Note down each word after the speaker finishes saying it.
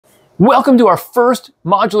Welcome to our first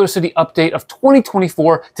Modular City update of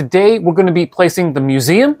 2024. Today, we're going to be placing the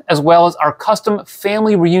museum as well as our custom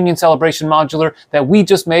family reunion celebration modular that we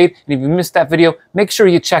just made. And if you missed that video, make sure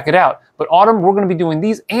you check it out. But Autumn, we're going to be doing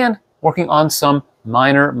these and working on some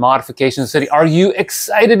minor modifications to the city. Are you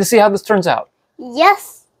excited to see how this turns out?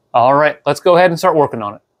 Yes. All right, let's go ahead and start working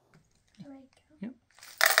on it.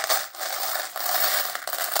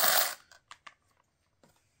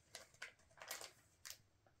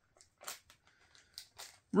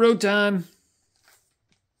 Road time.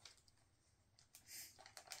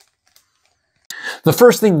 The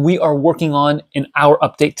first thing we are working on in our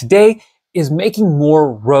update today is making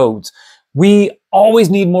more roads. We always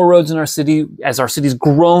need more roads in our city as our city's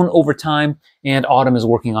grown over time, and Autumn is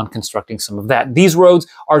working on constructing some of that. These roads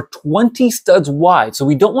are 20 studs wide, so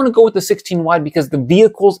we don't want to go with the 16 wide because the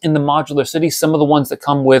vehicles in the modular city, some of the ones that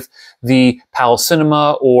come with the Powell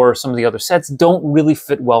Cinema or some of the other sets, don't really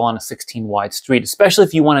fit well on a 16 wide street, especially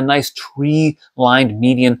if you want a nice tree-lined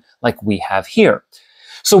median like we have here.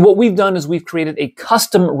 So what we've done is we've created a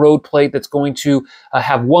custom road plate that's going to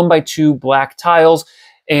have 1x2 black tiles,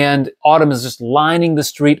 and Autumn is just lining the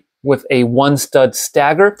street with a one stud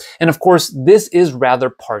stagger. And of course, this is rather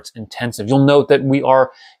parts intensive. You'll note that we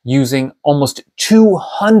are using almost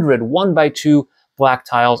 200 1x2 black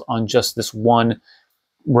tiles on just this one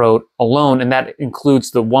road alone. And that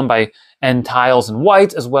includes the 1x-N tiles in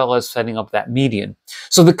white, as well as setting up that median.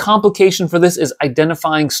 So the complication for this is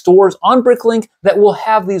identifying stores on Bricklink that will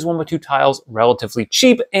have these 1x2 tiles relatively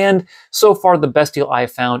cheap. And so far, the best deal I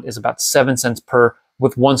found is about 7 cents per,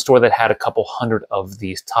 with one store that had a couple hundred of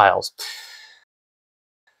these tiles.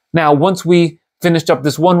 Now, once we finished up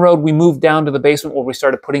this one road, we moved down to the basement where we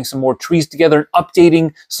started putting some more trees together and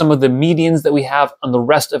updating some of the medians that we have on the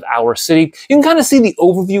rest of our city. You can kind of see the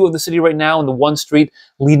overview of the city right now, and the one street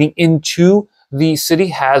leading into the city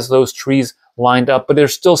has those trees lined up, but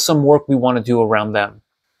there's still some work we want to do around them.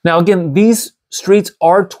 Now, again, these streets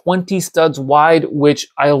are 20 studs wide, which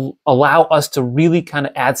allow us to really kind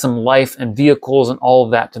of add some life and vehicles and all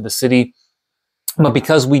of that to the city. But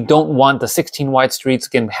because we don't want the 16 wide streets,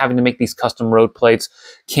 again, having to make these custom road plates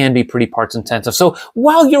can be pretty parts intensive. So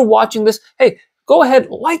while you're watching this, hey, go ahead,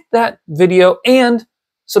 like that video and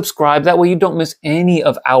subscribe. That way you don't miss any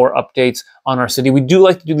of our updates on our city. We do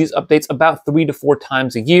like to do these updates about 3 to 4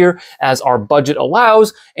 times a year as our budget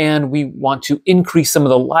allows, and we want to increase some of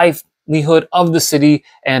the livelihood of the city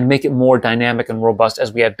and make it more dynamic and robust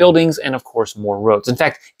as we add buildings and, of course, more roads. In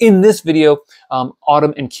fact, in this video,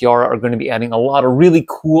 Autumn and Kiara are going to be adding a lot of really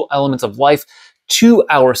cool elements of life to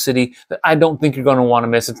our city that I don't think you're going to want to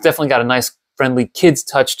miss. It's definitely got a nice, friendly kids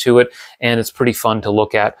touch to it, and it's pretty fun to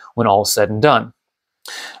look at when all is said and done.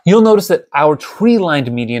 You'll notice that our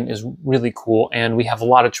tree-lined median is really cool, and we have a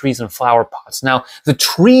lot of trees and flower pots. Now, the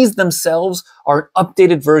trees themselves are an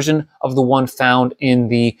updated version of the one found in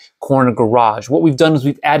the corner garage. What we've done is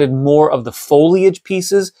we've added more of the foliage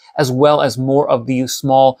pieces as well as more of the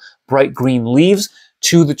small bright green leaves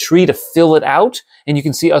to the tree to fill it out, and you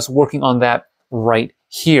can see us working on that right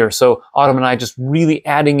here. So Autumn and I just really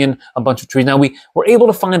adding in a bunch of trees. Now we were able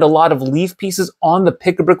to find a lot of leaf pieces on the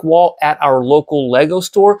pick-a-brick wall at our local Lego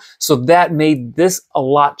store, so that made this a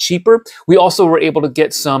lot cheaper. We also were able to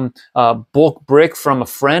get some bulk brick from a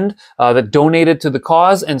friend that donated to the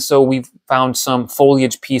cause, and so we've found some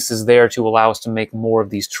foliage pieces there to allow us to make more of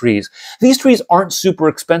these trees. These trees aren't super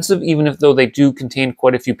expensive, even if though they do contain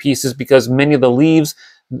quite a few pieces, because many of the leaves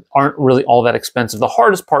aren't really all that expensive. The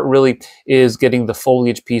hardest part really is getting the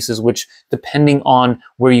foliage pieces, which, depending on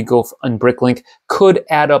where you go on Bricklink, could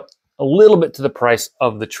add up a little bit to the price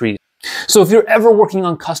of the trees. So if you're ever working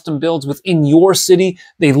on custom builds within your city,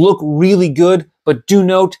 they look really good, but do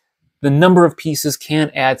note the number of pieces can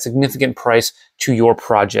add significant price to your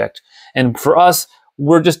project. And for us,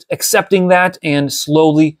 we're just accepting that and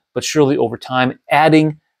slowly but surely over time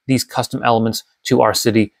adding these custom elements to our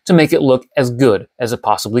city to make it look as good as it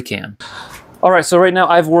possibly can. All right, so right now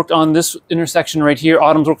I've worked on this intersection right here.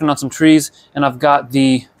 Autumn's working on some trees, and I've got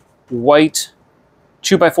the white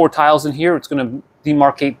 2x4 tiles in here. It's going to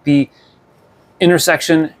demarcate the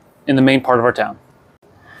intersection in the main part of our town.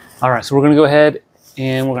 All right, so we're going to go ahead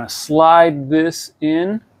and we're going to slide this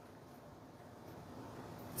in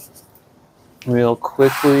real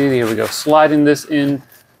quickly. Here we go, sliding this in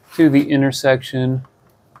to the intersection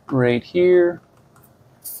right here,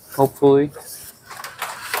 hopefully,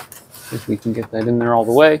 if we can get that in there all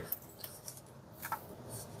the way.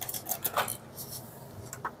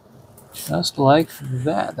 Just like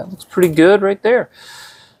that. That looks pretty good right there.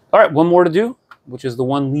 All right, one more to do, which is the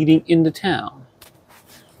one leading into town.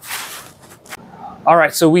 All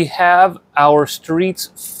right, so we have our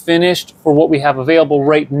streets finished for what we have available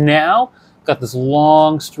right now. Got this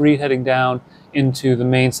long street heading down into the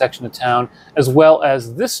main section of town, as well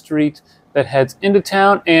as this street that heads into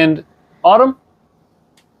town. And Autumn,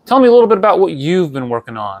 tell me a little bit about what you've been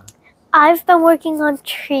working on. I've been working on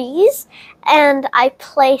trees, and I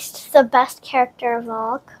placed the best character of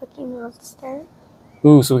all, Cookie Monster.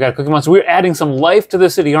 Ooh, so we got a Cookie Monster. We're adding some life to the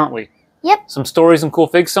city, aren't we? Yep. Some stories and cool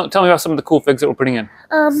figs. So, tell me about some of the cool figs that we're putting in.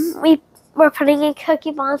 We're putting in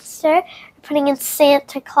Cookie Monster. We're putting in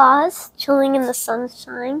Santa Claus, chilling in the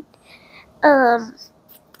sunshine.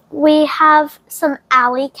 We have some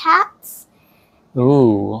alley cats.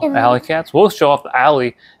 Ooh, alley cats. We'll show off the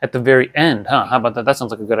alley at the very end, huh? How about that? That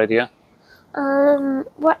sounds like a good idea.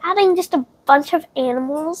 We're adding just a bunch of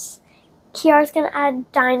animals. Kiara's gonna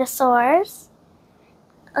add dinosaurs.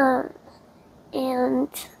 And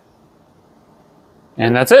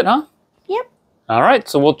that's it, huh? Yep. All right,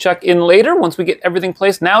 so we'll check in later once we get everything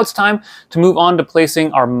placed. Now it's time to move on to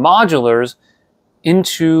placing our modulars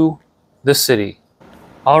into the city.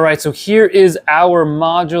 All right, so here is our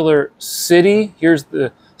modular city. Here's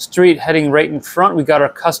the street heading right in front. We got our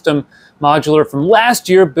custom modular from last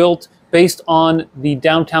year, built based on the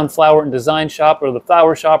Downtown Flower and Design Shop, or the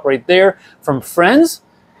flower shop right there from Friends.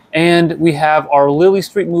 And we have our Lily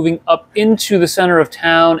Street moving up into the center of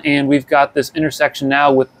town, and we've got this intersection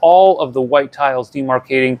now with all of the white tiles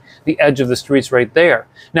demarcating the edge of the streets right there.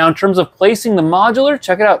 Now, in terms of placing the modular,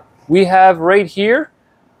 check it out. We have right here,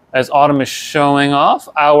 as Autumn is showing off,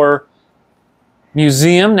 our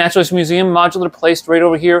museum, Natural History Museum modular placed right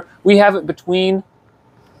over here. We have it between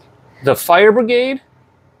the fire brigade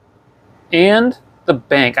and the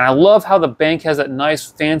bank. And I love how the bank has that nice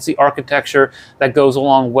fancy architecture that goes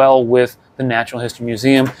along well with the Natural History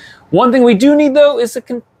Museum. One thing we do need, though, is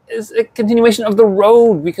a continuation of the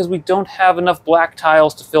road, because we don't have enough black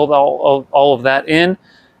tiles to fill all of that in.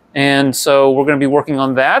 And so we're going to be working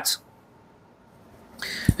on that.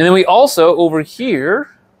 And then we also, over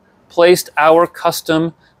here, placed our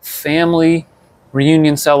custom family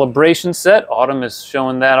reunion celebration set. Autumn is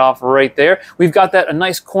showing that off right there. We've got that a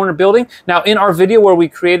nice corner building. Now, in our video where we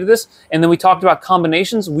created this, and then we talked about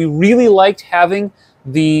combinations, we really liked having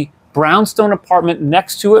the brownstone apartment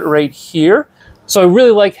next to it right here. So I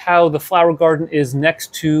really like how the flower garden is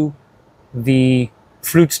next to the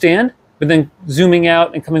fruit stand, but then zooming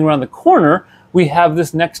out and coming around the corner, we have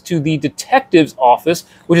this next to the detective's office,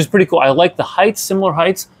 which is pretty cool. I like the heights, similar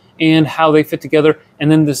heights, and how they fit together.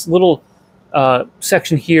 And then this little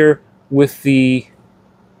section here with the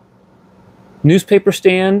newspaper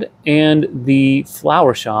stand and the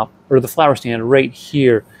flower shop, or the flower stand right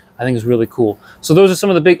here, I think is really cool. So those are some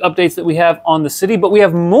of the big updates that we have on the city, but we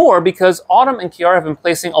have more because Autumn and Kiara have been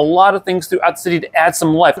placing a lot of things throughout the city to add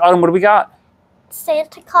some life. Autumn, what do we got?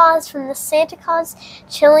 Santa Claus from the Santa Claus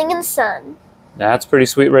chilling in the sun. That's pretty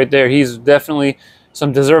sweet right there. He's definitely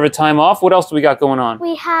some deserved time off. What else do we got going on?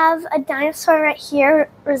 We have a dinosaur right here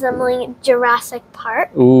resembling Jurassic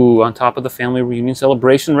Park. Ooh, on top of the family reunion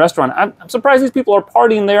celebration restaurant. I'm surprised these people are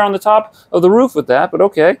partying there on the top of the roof with that, but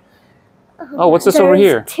okay. Oh, what's this over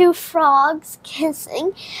here? Two frogs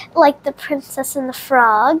kissing, like the Princess and the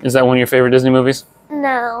Frog. Is that one of your favorite Disney movies?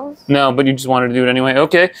 No. No, but you just wanted to do it anyway.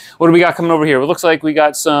 Okay. What do we got coming over here? It looks like we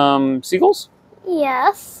got some seagulls?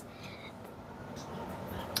 Yes.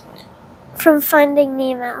 From Finding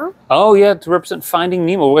Nemo. Oh, yeah, to represent Finding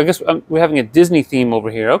Nemo. I guess we're having a Disney theme over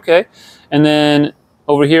here. Okay. And then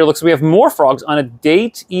over here, looks like we have more frogs on a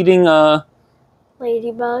date eating a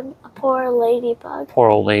ladybug. A poor ladybug. Poor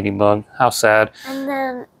old ladybug. How sad. And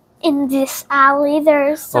then in this alley,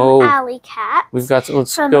 there's some alley cats. We've got,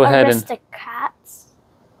 let's go ahead and Aristocrats.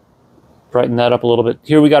 Brighten that up a little bit.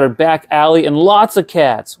 Here we got our back alley and lots of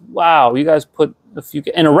cats. Wow, you guys put a few,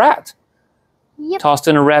 and a rat. Yep. Tossed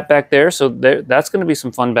in a rat back there, so that's going to be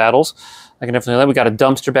some fun battles. I can definitely. We got a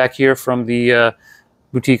dumpster back here from the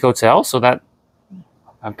boutique hotel, so that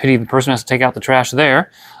I pity the person who has to take out the trash there.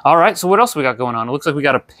 All right, so what else we got going on? It looks like we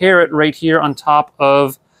got a parrot right here on top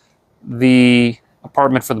of the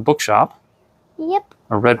apartment for the bookshop. Yep.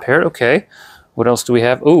 A red parrot. Okay. What else do we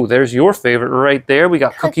have? Oh, there's your favorite right there. We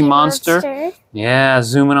got Cookie Monster. Yeah,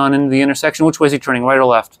 zooming on into the intersection. Which way is he turning, right or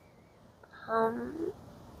left?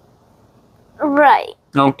 Right.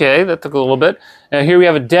 Okay, that took a little bit. Here we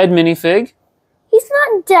have a dead minifig. He's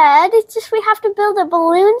not dead. It's just we have to build a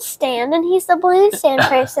balloon stand, and he's the balloon stand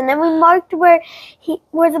person. And we marked where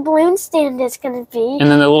the balloon stand is going to be. And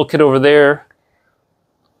then the little kid over there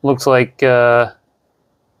looks like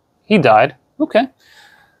he died. Okay.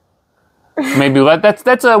 Maybe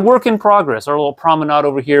that's a work in progress. Our little promenade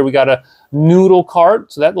over here. We got a noodle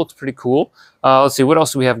cart, so that looks pretty cool. Let's see, what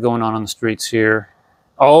else do we have going on the streets here?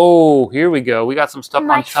 Oh, here we go. We got some stuff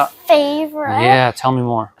My on top. favorite. Yeah, tell me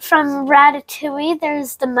more. From Ratatouille,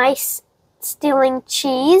 there's the mice stealing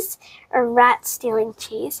cheese, or rat stealing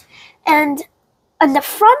cheese. And on the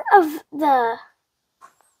front of the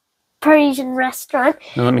Parisian restaurant,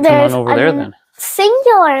 Now let me come on over there then.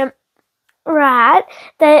 Singular rat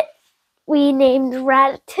that we named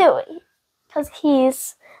Ratatouille because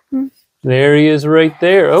he's There he is right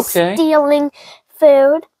there. Okay. stealing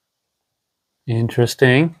food.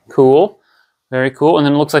 Interesting. Cool. Very cool. And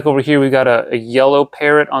then it looks like over here we got a yellow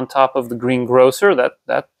parrot on top of the green grocer.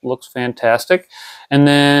 That looks fantastic. And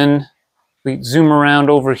then we zoom around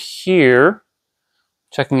over here,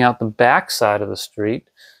 checking out the back side of the street.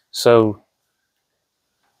 So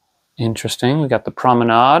interesting. We got the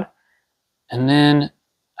promenade. And then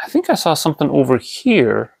I think I saw something over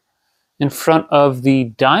here in front of the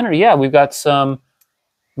diner. Yeah, we've got some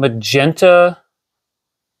magenta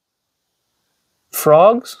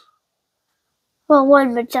frogs. Well,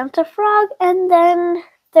 one magenta frog, and then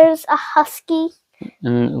there's a husky.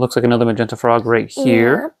 And it looks like another magenta frog right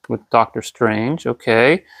here with Doctor Strange.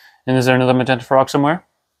 Okay. And is there another magenta frog somewhere?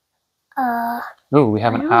 Oh, we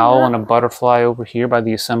have an owl and a butterfly over here by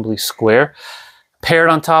the Assembly Square.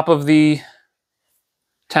 Parrot on top of the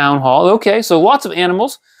town hall. Okay, so lots of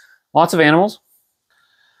animals. Lots of animals.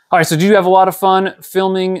 All right, so did you have a lot of fun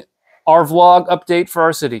filming our vlog update for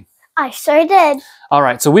our city? I sure did. All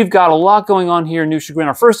right, so we've got a lot going on here in New Chagrin.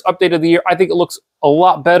 Our first update of the year. I think it looks a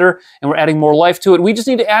lot better, and we're adding more life to it. We just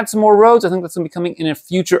need to add some more roads. I think that's going to be coming in a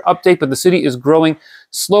future update, but the city is growing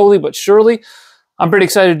slowly but surely. I'm pretty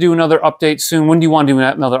excited to do another update soon. When do you want to do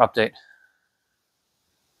another update?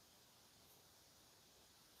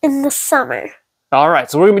 In the summer. All right,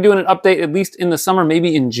 so we're going to be doing an update at least in the summer,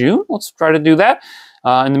 maybe in June. Let's try to do that.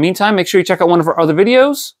 In the meantime, make sure you check out one of our other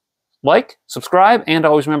videos. Like, subscribe, and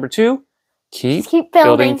always remember to keep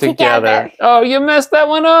building together. Oh, you messed that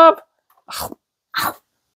one up. Ow.